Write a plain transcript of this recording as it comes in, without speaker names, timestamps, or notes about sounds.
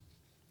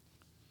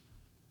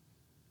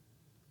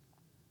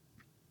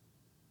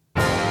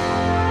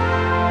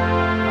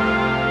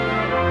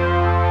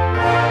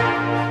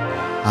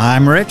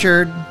I'm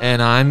Richard. And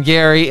I'm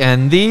Gary,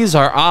 and these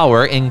are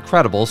our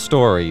incredible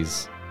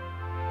stories.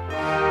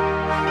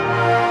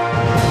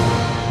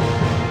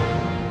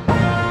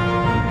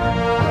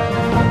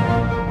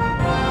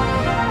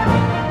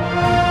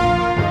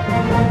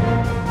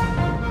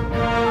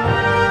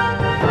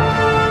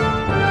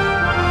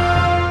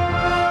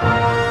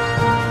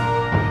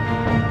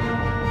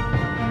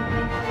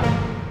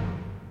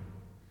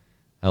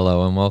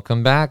 Hello and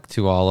welcome back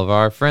to all of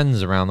our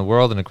friends around the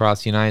world and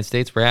across the United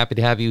States. We're happy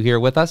to have you here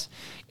with us.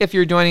 If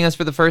you're joining us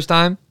for the first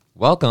time,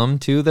 welcome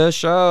to the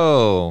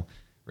show.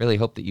 Really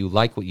hope that you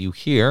like what you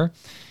hear.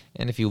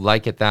 And if you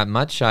like it that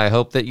much, I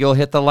hope that you'll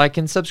hit the like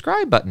and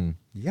subscribe button.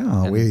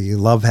 Yeah, we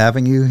love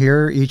having you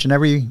here each and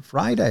every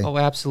Friday. Oh,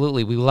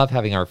 absolutely. We love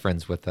having our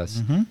friends with us.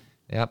 Mm-hmm.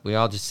 Yep, we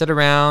all just sit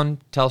around,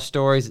 tell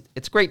stories.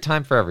 It's a great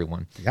time for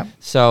everyone. Yep.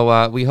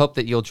 So we hope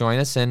that you'll join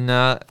us.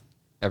 And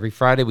every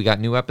Friday we got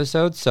new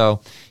episodes, so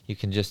you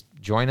can just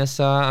join us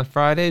on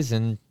Fridays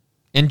and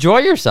enjoy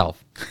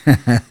yourself.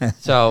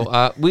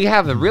 So we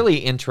have a really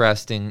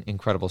interesting,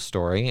 incredible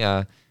story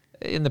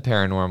in the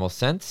paranormal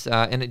sense,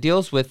 and it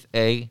deals with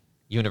a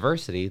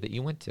university that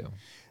you went to.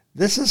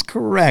 This is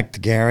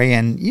correct, Gary,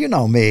 and you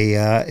know me.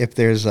 If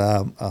there's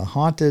a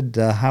haunted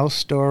house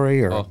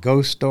story or a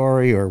ghost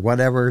story or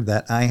whatever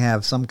that I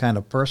have some kind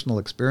of personal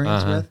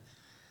experience with,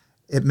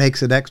 it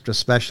makes it extra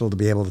special to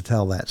be able to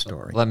tell that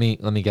story. Let me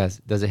guess.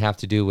 Does it have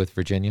to do with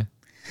Virginia?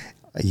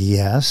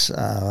 Yes,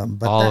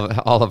 but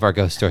all of our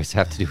ghost stories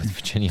have to do with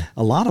Virginia.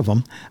 A lot of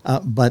them,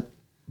 but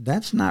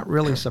that's not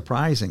really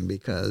surprising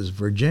because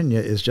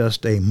Virginia is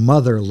just a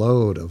mother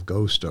lode of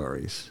ghost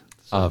stories.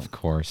 So, of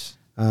course.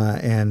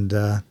 And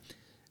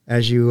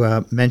as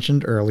you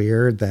mentioned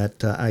earlier,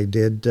 that I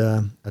did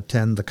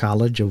attend the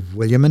College of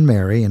William and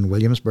Mary in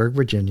Williamsburg,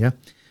 Virginia,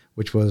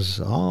 which was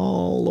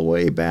all the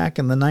way back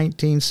in the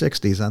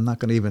 1960s. I'm not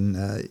going to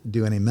even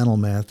do any mental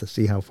math to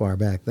see how far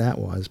back that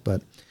was,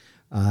 but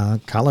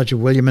College of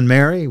William and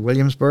Mary,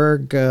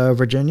 Williamsburg,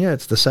 Virginia.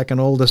 It's the second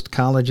oldest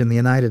college in the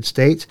United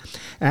States.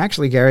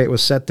 Actually, Gary, it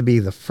was set to be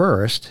the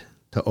first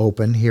to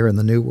open here in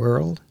the New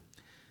World.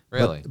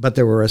 Really? But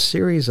there were a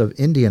series of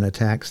Indian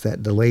attacks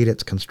that delayed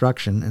its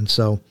construction, and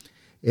so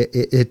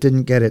it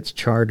didn't get its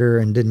charter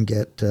and didn't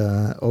get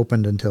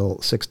opened until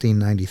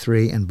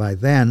 1693, and by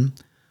then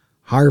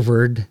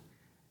Harvard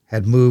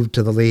had moved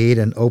to the lead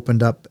and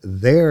opened up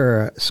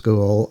their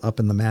school up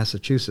in the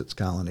Massachusetts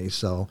colony.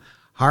 So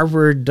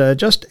Harvard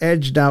just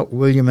edged out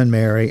William and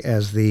Mary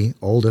as the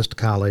oldest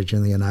college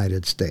in the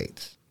United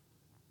States.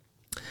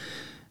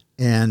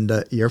 And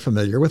you're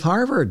familiar with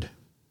Harvard.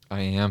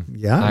 I am.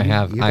 Yeah, I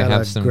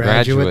have some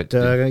graduate.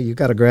 You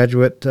got a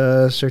graduate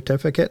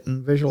certificate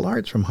in visual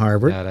arts from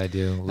Harvard. That I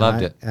do.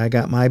 Loved it. I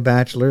got my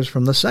bachelor's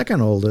from the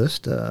second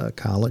oldest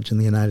college in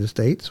the United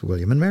States,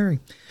 William and Mary.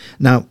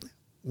 Now,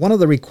 one of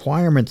the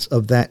requirements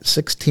of that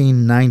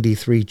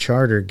 1693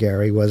 charter,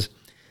 Gary, was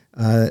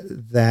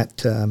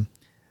that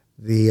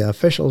the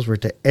officials were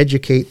to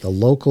educate the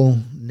local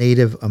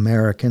Native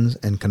Americans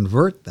and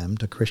convert them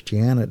to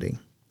Christianity.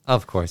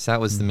 Of course, that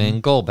was the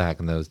main goal back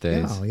in those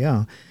days.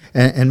 Yeah.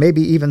 And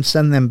maybe even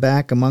send them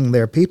back among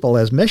their people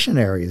as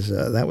missionaries.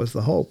 That was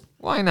the hope.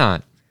 Why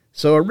not?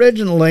 So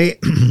originally,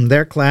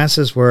 their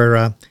classes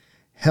were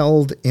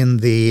held in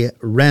the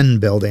Wren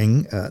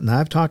Building. Now,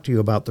 I've talked to you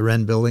about the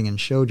Wren Building and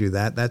showed you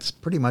that. That's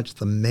pretty much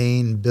the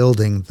main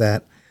building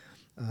that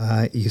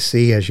you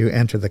see as you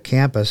enter the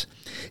campus.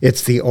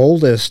 It's the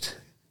oldest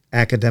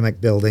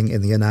academic building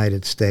in the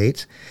United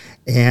States.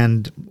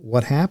 And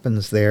what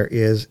happens there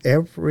is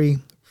every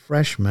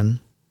freshman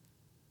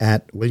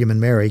at William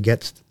and Mary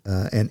gets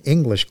an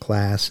English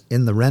class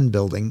in the Wren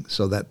Building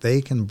so that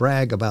they can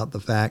brag about the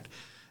fact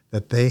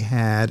that they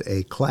had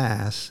a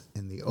class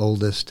in the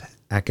oldest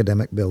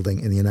academic building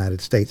in the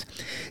United States.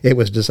 It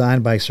was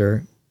designed by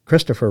Sir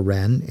Christopher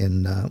Wren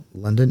in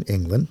London,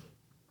 England.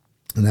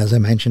 And as I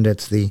mentioned,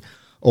 it's the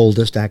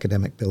oldest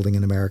academic building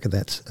in America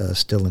that's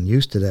still in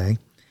use today.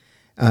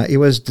 It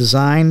was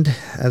designed,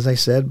 as I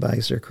said, by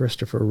Sir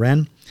Christopher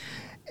Wren.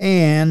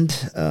 And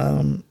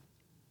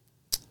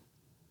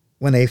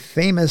when a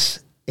famous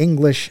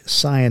English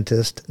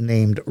scientist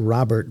named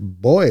Robert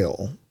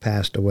Boyle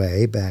passed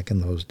away back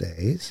in those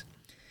days,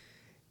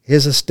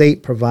 his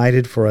estate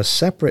provided for a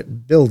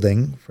separate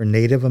building for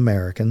Native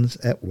Americans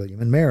at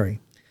William and Mary.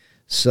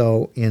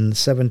 So in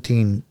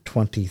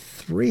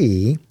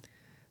 1723,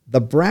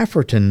 the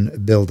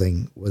Brafferton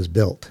Building was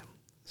built.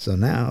 So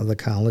now the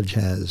college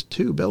has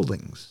two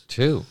buildings.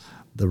 Two.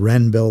 The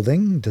Wren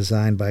Building,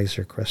 designed by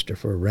Sir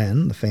Christopher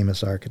Wren, the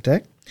famous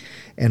architect,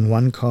 and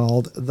one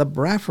called the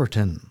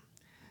Brafferton.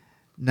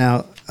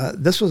 Now,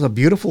 this was a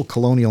beautiful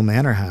colonial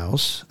manor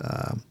house,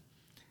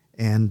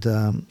 and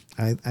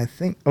I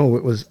think,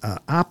 it was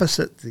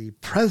opposite the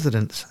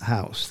president's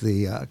house,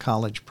 the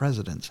college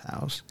president's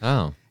house.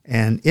 Oh.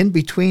 And in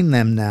between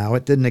them now,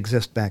 it didn't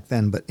exist back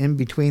then, but in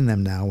between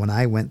them now, when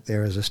I went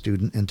there as a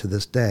student and to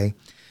this day,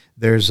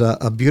 there's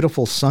a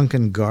beautiful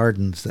sunken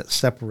gardens that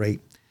separate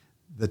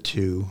the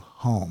two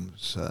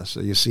homes. So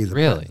you see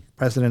the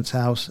president's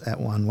house at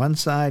one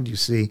side, you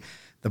see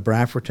the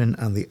Brafferton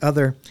on the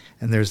other,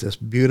 and there's this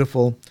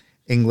beautiful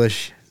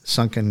English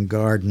sunken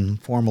garden,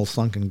 formal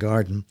sunken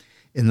garden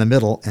in the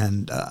middle.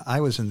 And I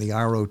was in the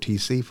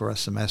ROTC for a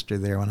semester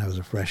there when I was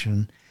a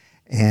freshman,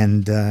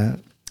 and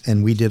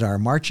we did our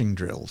marching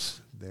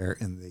drills there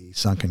in the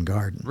sunken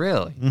garden.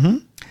 Really? Mm-hmm.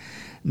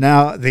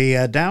 Now,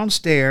 the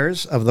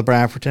downstairs of the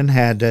Brafferton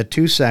had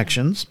two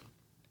sections.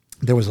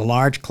 There was a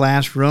large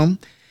classroom,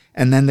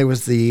 and then there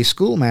was the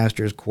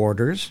schoolmaster's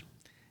quarters.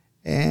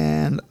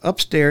 And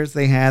upstairs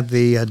they had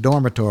the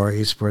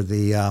dormitories for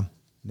the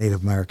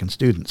Native American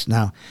students.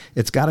 Now,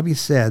 it's got to be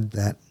said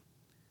that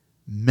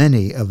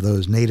many of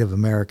those Native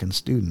American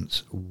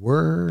students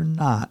were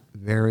not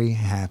very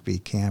happy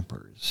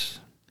campers.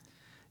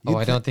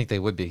 I don't think they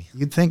would be.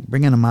 You'd think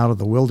bringing them out of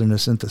the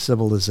wilderness into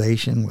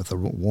civilization with a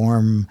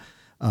warm,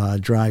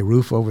 dry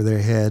roof over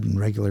their head and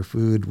regular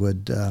food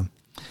would,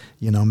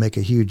 make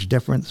a huge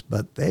difference.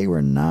 But they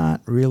were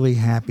not really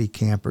happy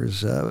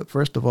campers.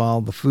 First of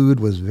all, the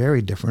food was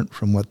very different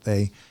from what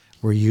they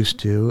were used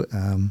to,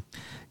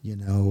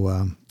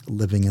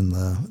 living in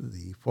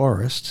the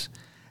forests.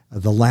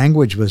 The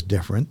language was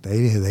different.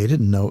 They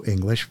didn't know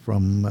English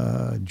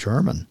from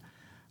German.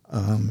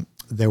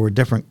 There were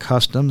different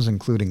customs,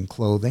 including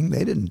clothing.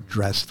 They didn't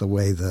dress the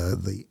way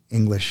the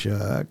English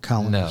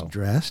colonists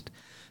dressed.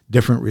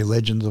 Different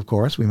religions, of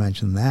course, we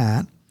mentioned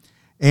that.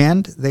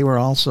 And they were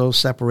also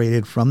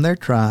separated from their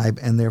tribe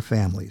and their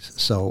families.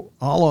 So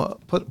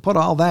put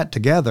all that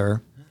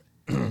together,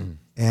 and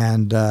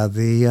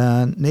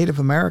the Native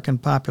American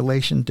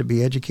population to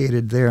be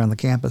educated there on the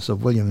campus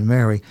of William and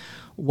Mary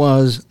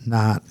was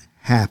not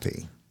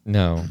happy.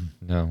 No,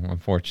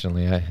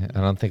 unfortunately. I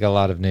don't think a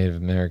lot of Native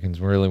Americans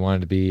really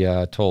wanted to be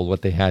told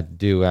what they had to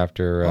do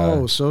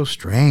after so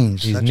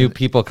strange. These new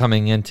people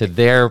coming into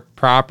their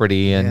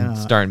property and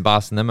starting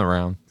bossing them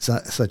around.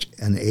 Such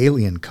an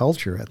alien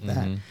culture at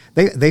that.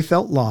 Mm-hmm. They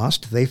felt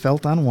lost. They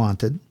felt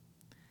unwanted.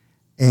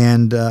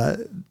 And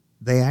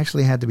they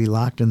actually had to be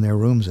locked in their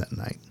rooms at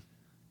night.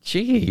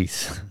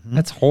 Jeez,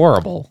 that's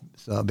horrible.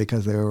 So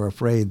because they were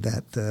afraid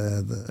that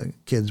the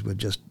kids would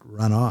just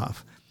run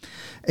off.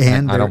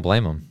 And I don't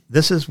blame them.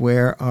 This is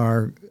where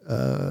our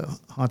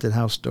haunted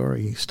house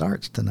story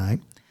starts tonight.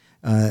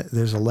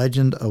 There's a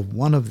legend of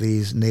one of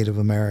these Native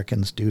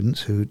American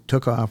students who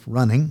took off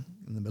running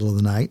in the middle of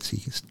the night.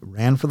 He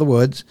ran for the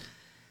woods,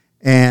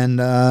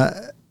 and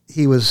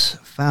he was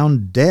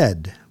found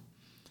dead.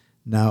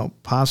 Now,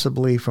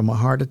 possibly from a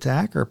heart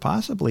attack, or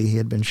possibly he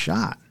had been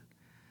shot.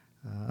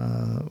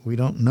 We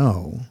don't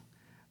know.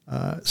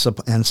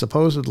 And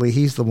supposedly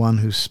he's the one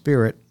whose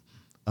spirit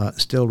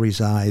still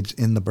resides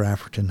in the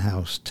Brafferton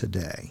house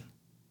today.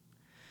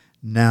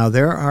 Now,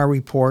 there are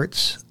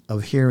reports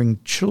of hearing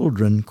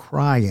children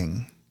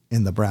crying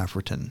in the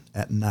Brafferton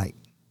at night.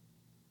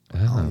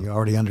 Well, you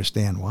already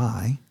understand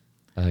why.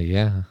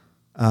 Yeah.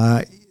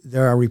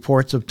 There are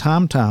reports of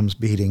tom-toms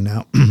beating.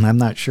 Now, I'm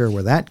not sure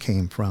where that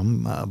came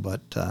from,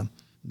 but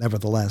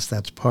nevertheless,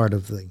 that's part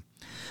of the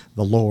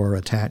lore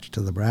attached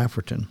to the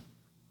Brafferton.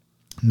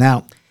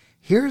 Now,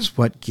 here's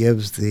what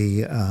gives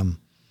the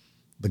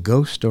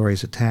ghost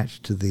stories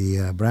attached to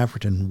the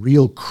Brafferton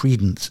real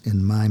credence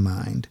in my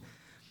mind.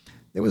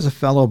 There was a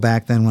fellow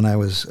back then when I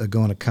was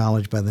going to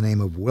college by the name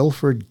of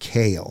Wilford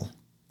Cale.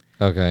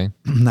 Okay.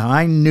 Now,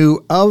 I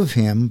knew of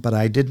him, but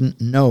I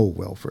didn't know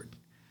Wilford.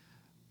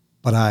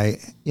 But I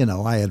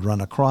had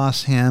run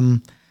across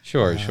him.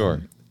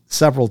 Sure.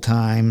 Several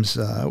times.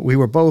 We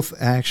were both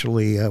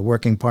actually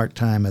working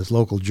part-time as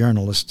local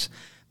journalists,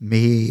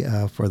 me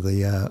for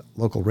the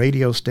local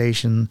radio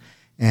station,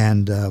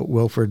 and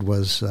Wilford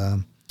was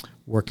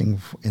working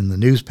in the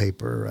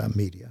newspaper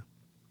media.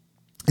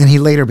 And he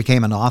later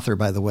became an author,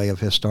 by the way, of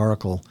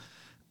historic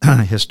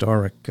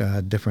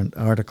different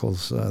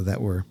articles that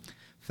were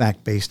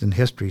fact-based in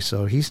history.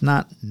 So he's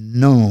not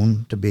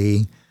known to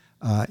be,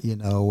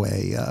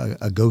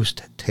 a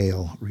ghost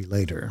tale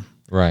relater.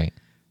 Right.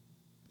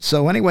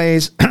 So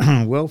anyways,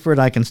 Wilford,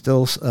 I can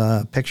still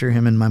picture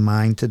him in my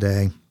mind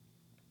today.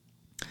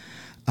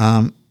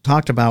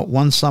 Talked about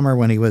one summer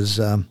when he was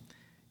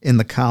in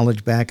the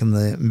college back in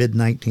the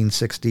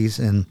mid-1960s,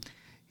 and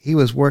he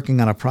was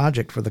working on a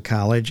project for the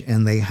college,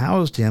 and they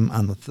housed him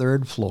on the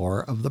third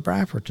floor of the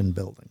Brafferton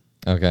building.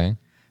 Okay.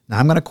 Now,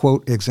 I'm going to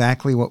quote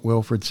exactly what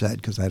Wilford said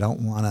because I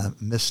don't want to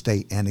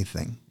misstate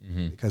anything,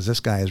 because this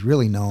guy is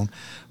really known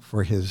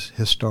for his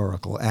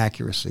historical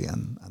accuracy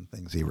on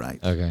things he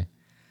writes. Okay.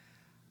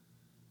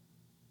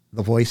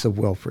 The voice of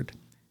Wilford.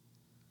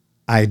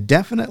 I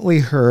definitely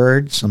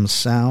heard some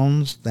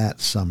sounds that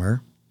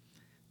summer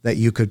that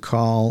you could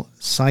call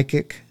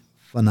psychic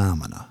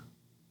phenomena.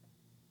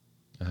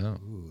 Oh.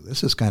 Ooh,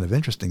 this is kind of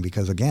interesting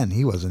because, again,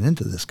 he wasn't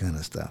into this kind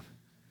of stuff.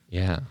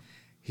 Yeah.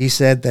 He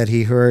said that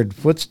he heard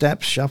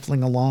footsteps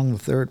shuffling along the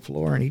third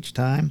floor, and each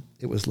time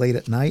it was late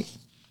at night.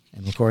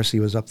 And, of course, he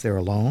was up there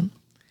alone.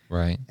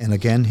 Right. And,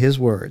 again, his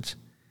words.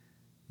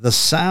 The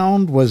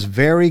sound was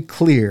very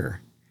clear.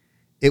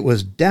 It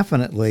was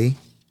definitely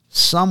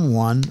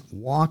someone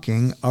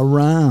walking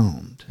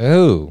around.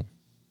 Oh.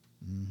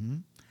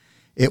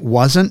 It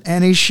wasn't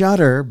any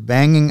shutter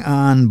banging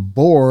on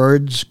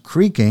boards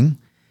creaking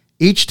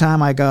each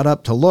time I got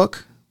up to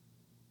look,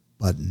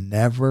 but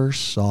never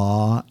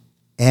saw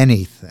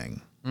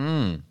anything.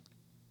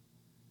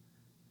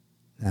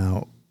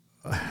 Now,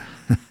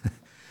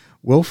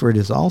 Wilford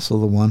is also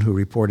the one who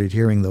reported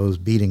hearing those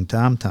beating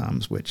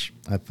tom-toms, which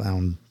I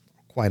found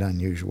quite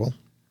unusual.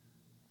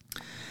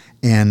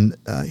 And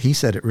he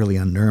said it really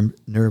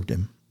unnerved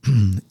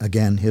him.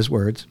 Again, his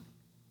words.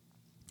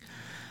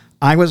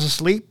 I was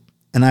asleep,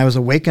 and I was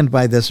awakened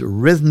by this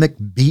rhythmic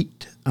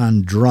beat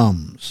on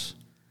drums.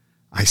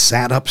 I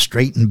sat up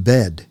straight in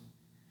bed.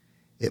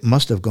 It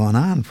must have gone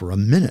on for a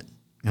minute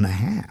and a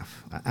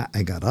half.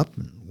 I got up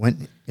and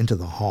went into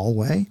the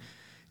hallway,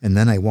 and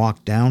then I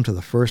walked down to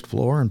the first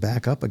floor and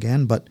back up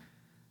again, but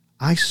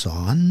I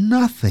saw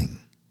nothing.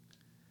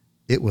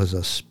 It was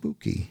a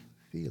spooky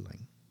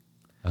feeling.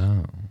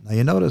 Oh. Now,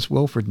 you notice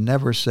Wilford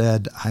never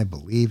said, I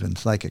believe in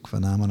psychic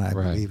phenomena. I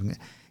believe in it.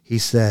 He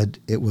said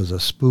it was a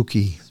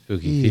spooky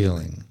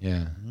feeling.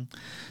 Yeah.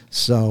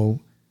 So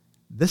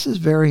this is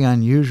very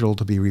unusual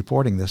to be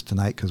reporting this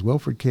tonight because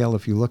Wilford Kael,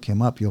 if you look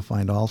him up, you'll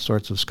find all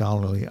sorts of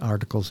scholarly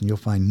articles and you'll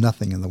find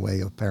nothing in the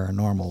way of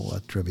paranormal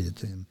attributed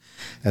to him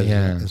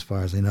as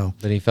far as I know.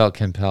 But he felt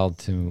compelled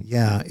to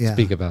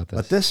speak about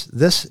this. But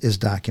this is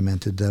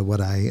documented,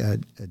 what I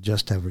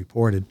just have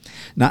reported.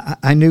 Now,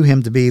 I knew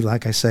him to be,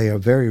 like I say, a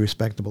very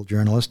respectable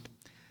journalist.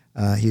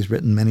 He's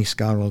written many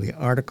scholarly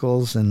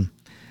articles and,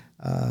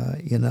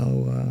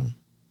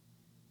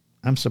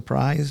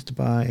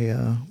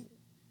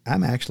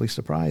 I'm actually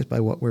surprised by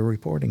what we're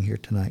reporting here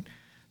tonight.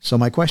 So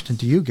my question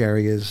to you,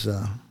 Gary, is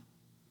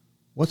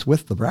what's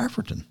with the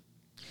Brafferton?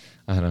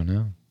 I don't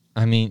know.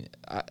 I mean,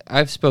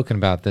 I've spoken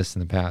about this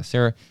in the past.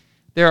 There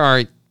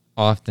are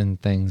often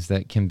things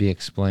that can be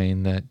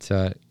explained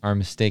that are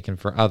mistaken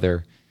for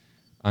other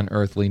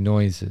unearthly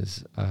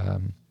noises.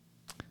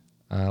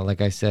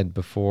 Like I said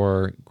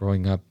before,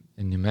 growing up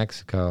in New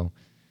Mexico,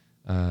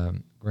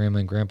 Grandma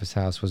and Grandpa's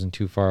house wasn't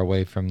too far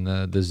away from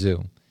the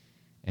zoo.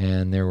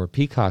 And there were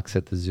peacocks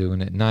at the zoo,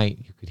 and at night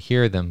you could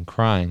hear them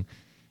crying.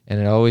 And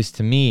it always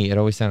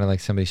sounded like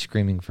somebody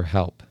screaming for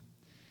help.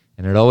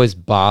 And it always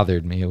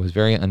bothered me. It was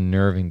very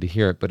unnerving to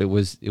hear it, but it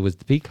was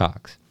the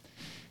peacocks.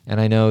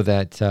 And I know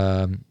that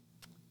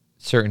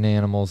certain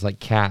animals like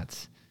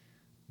cats,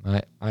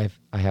 I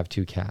have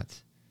 2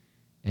 cats.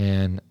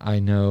 And I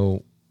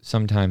know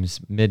sometimes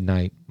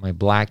midnight, my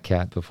black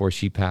cat, before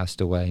she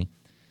passed away,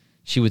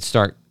 she would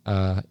start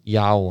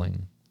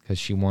yowling because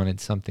she wanted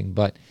something.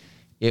 But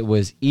it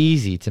was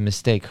easy to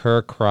mistake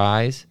her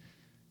cries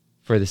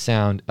for the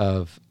sound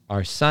of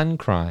our son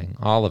crying,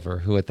 Oliver,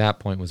 who at that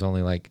point was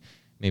only like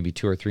maybe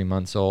 2 or 3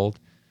 months old.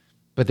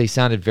 But they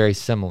sounded very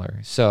similar.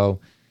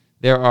 So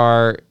there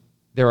are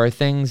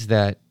things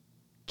that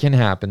can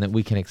happen that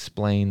we can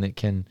explain that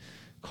can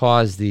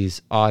cause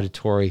these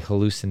auditory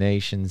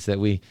hallucinations that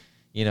we,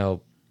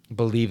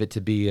 believe it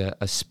to be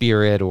a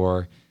spirit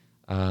or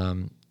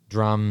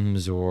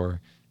drums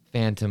or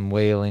phantom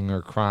wailing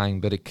or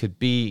crying, but it could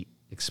be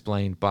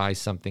explained by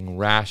something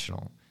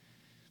rational.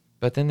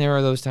 But then there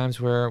are those times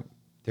where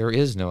there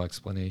is no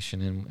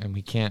explanation and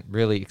we can't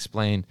really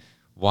explain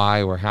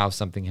why or how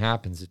something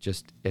happens.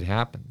 It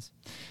happens.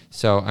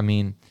 So, I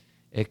mean,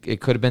 it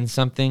could have been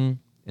something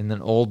in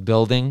an old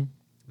building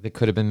that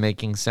could have been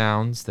making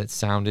sounds that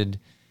sounded,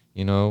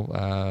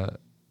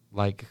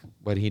 like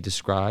what he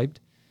described.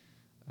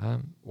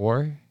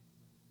 Or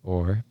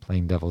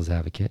playing devil's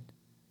advocate,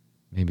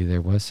 maybe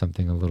there was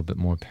something a little bit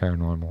more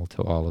paranormal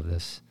to all of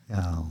this.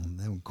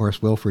 Of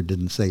course, Wilford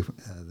didn't say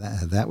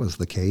that was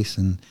the case.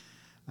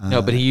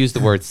 No, but he used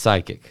the word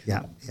psychic.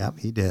 Yeah,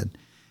 he did.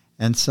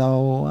 And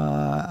so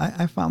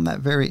I found that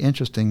very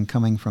interesting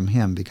coming from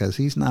him because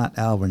he's not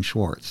Alvin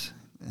Schwartz.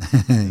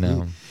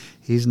 No.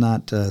 He's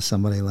not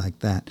somebody like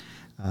that.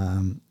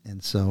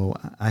 And so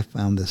I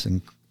found this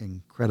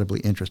incredibly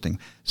interesting.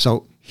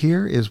 So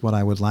here is what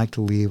I would like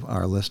to leave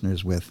our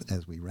listeners with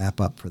as we wrap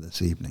up for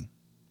this evening.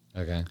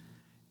 Okay.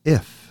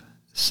 If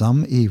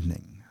some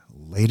evening,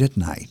 late at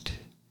night,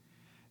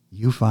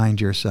 you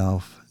find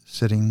yourself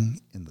sitting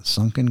in the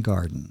sunken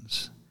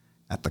gardens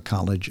at the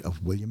College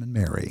of William and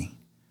Mary,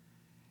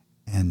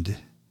 and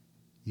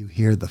you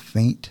hear the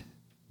faint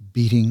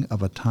beating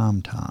of a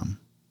tom-tom,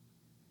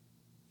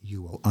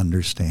 you will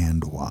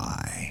understand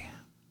why.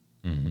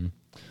 Mm-hmm.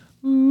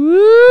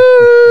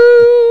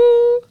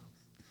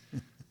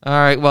 All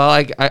right. Well,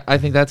 I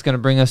think that's going to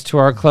bring us to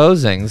our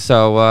closing.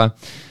 So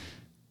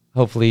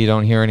hopefully you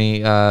don't hear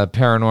any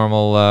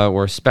paranormal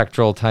or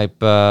spectral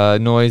type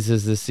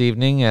noises this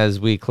evening as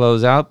we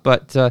close out.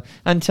 But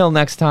until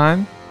next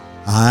time,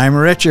 I'm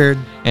Richard.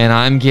 And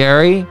I'm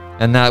Gary.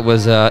 And that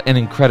was an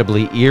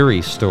incredibly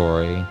eerie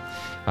story.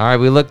 All right.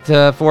 We look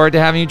forward to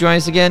having you join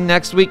us again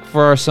next week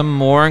for some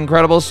more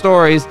incredible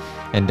stories.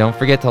 And don't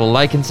forget to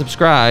like and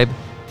subscribe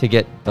to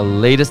get the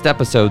latest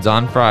episodes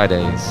on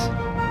Fridays.